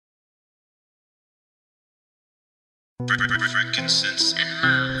Frankincense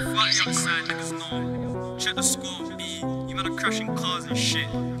and music outside niggas know. Check the score, B. You man are crashing cars and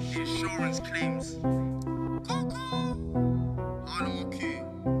shit. The insurance claims. Harlem or Q.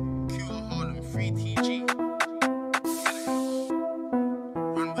 Q or Harlem, 3TG.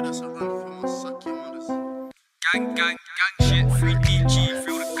 Run with us or run from us, suck your mothers. Gang shit, 3TG,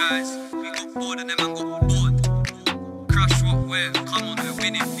 free all the guys. We got bored and them man got bored. Crash what, where? Come on, we're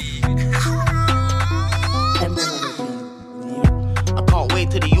winning, B. I can't wait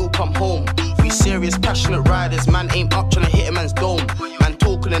till the all come home. We serious, passionate riders, man ain't up tryna hit a man's dome. Man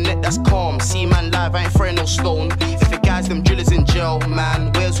talk on the net, that's calm. See man live, I ain't throwing no stone. If the guys, them drillers in jail,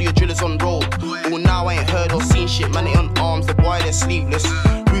 man, where's all your drillers on road? All now I ain't heard or seen shit, man ain't on arms, the boy they're sleeveless.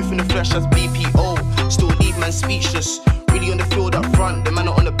 Roof in the flesh, that's BPO. Still leave man speechless. Really on the field up front, the man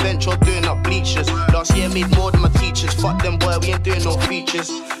are on the bench or doing up bleachers. Last year made more than my teachers. Fuck them boy, we ain't doing no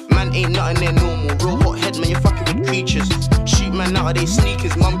features. Man ain't nothing there normal. Real hot head, man, you're fucking with creatures. Shoot man out of they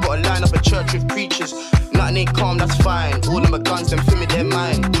sneakers. Mum got a line up a church with preachers. Nothing ain't calm, that's fine. All them are guns, them fill me their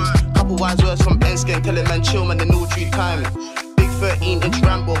mind. Couple wise words from Enskin, telling man chill, man, the no due time. Big 13-inch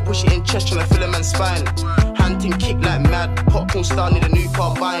Rambo, push it in chest, tryna fill a man's spine. Hunting kick like mad, popcorn style, need a new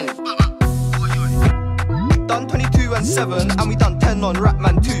car buying. Done 22 and 7, and we done 10 on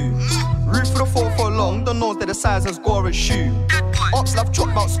Rapman 2. Roof for the 4 for long, the nose they're the size as Gora's shoe. Ops love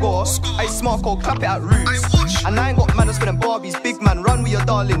chop out score, I smart call clap it at roots. And I ain't got manners for them Barbies, big man run with your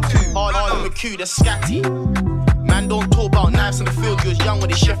darling too. Hard on the queue, they're scatty. Man don't talk about knives in the field, you was young when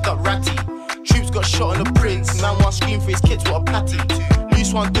they chefed up ratty. Troops got shot on the prince, man want scream for his kids, what a patty.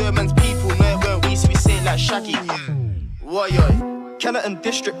 Loose one Durman's people, know it weren't we, so we say it like Shaggy. What yo? Kennerton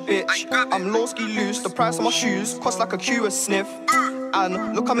district bitch, I'm Loski loose, the price of my shoes cost like a Q a sniff.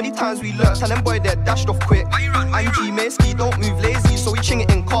 And look how many times we lurked and them boy they're dashed off quick. I'm G Maysky, don't move lazy, so we ching it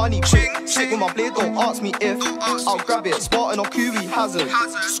in carny quick. Sick with my blade, don't ask me if I'll grab it. Spartan or QV hazard,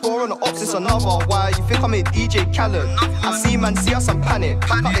 score on the ops is another. Why you think I'm a DJ Khaled? I see man see us and panic.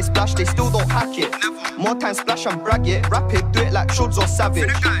 Back up they splash, they still don't hack it. More time splash and brag it. Rapid, do it like Shuds or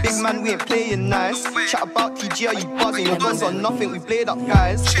Savage. Big man, we ain't playing nice. Chat about TG, are you buzzing? Your guns on nothing, we played up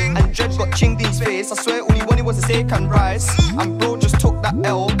guys. And Dredge got chinged in his face. I swear all he wanted was a steak and rice. And bro just took that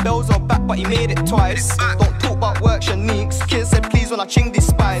L. Bells are back, but he made it twice. Don't talk about work, Shaniques. Kids said please when I chinged his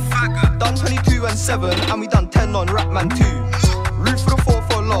spine. Done 22 and 7, and we done 10 on Rapman 2. Roof for the 4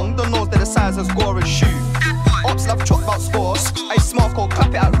 for long, the nose they're the size as Gora's shoe. Ops love chop about score, I smart call clap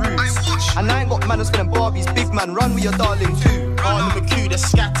it at roots. And I ain't got manners for them Barbies, big man run with your darling too. Hard on the queue, they're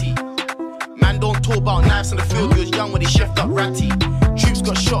scatty. Man don't talk about knives in the field, you was young when they chefed up ratty. Troops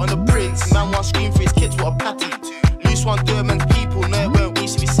got shot on the prince, man want scream for his kids, what a patty. Loose one Durman's people, know it weren't we,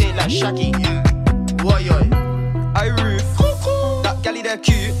 so we say it like Shaggy. What yo? I roof, that galley there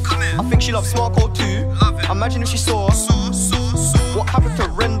cute. I think she loves smart code too. Imagine if she saw what happened to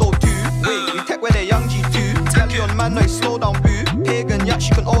Rendo too. Wait, we tech where they're young G2. Galley on man, no slow down boo. Pagan, yeah,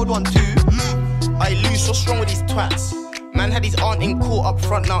 she can hold one too. I lose, what's wrong with these twats? Man had his aunt in court up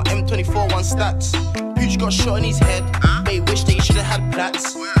front, now M24 one stats. Pooch got shot in his head, they wish they should've had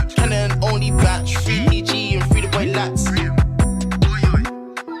plats. Cannon only batch, 3PG and free the boy lats.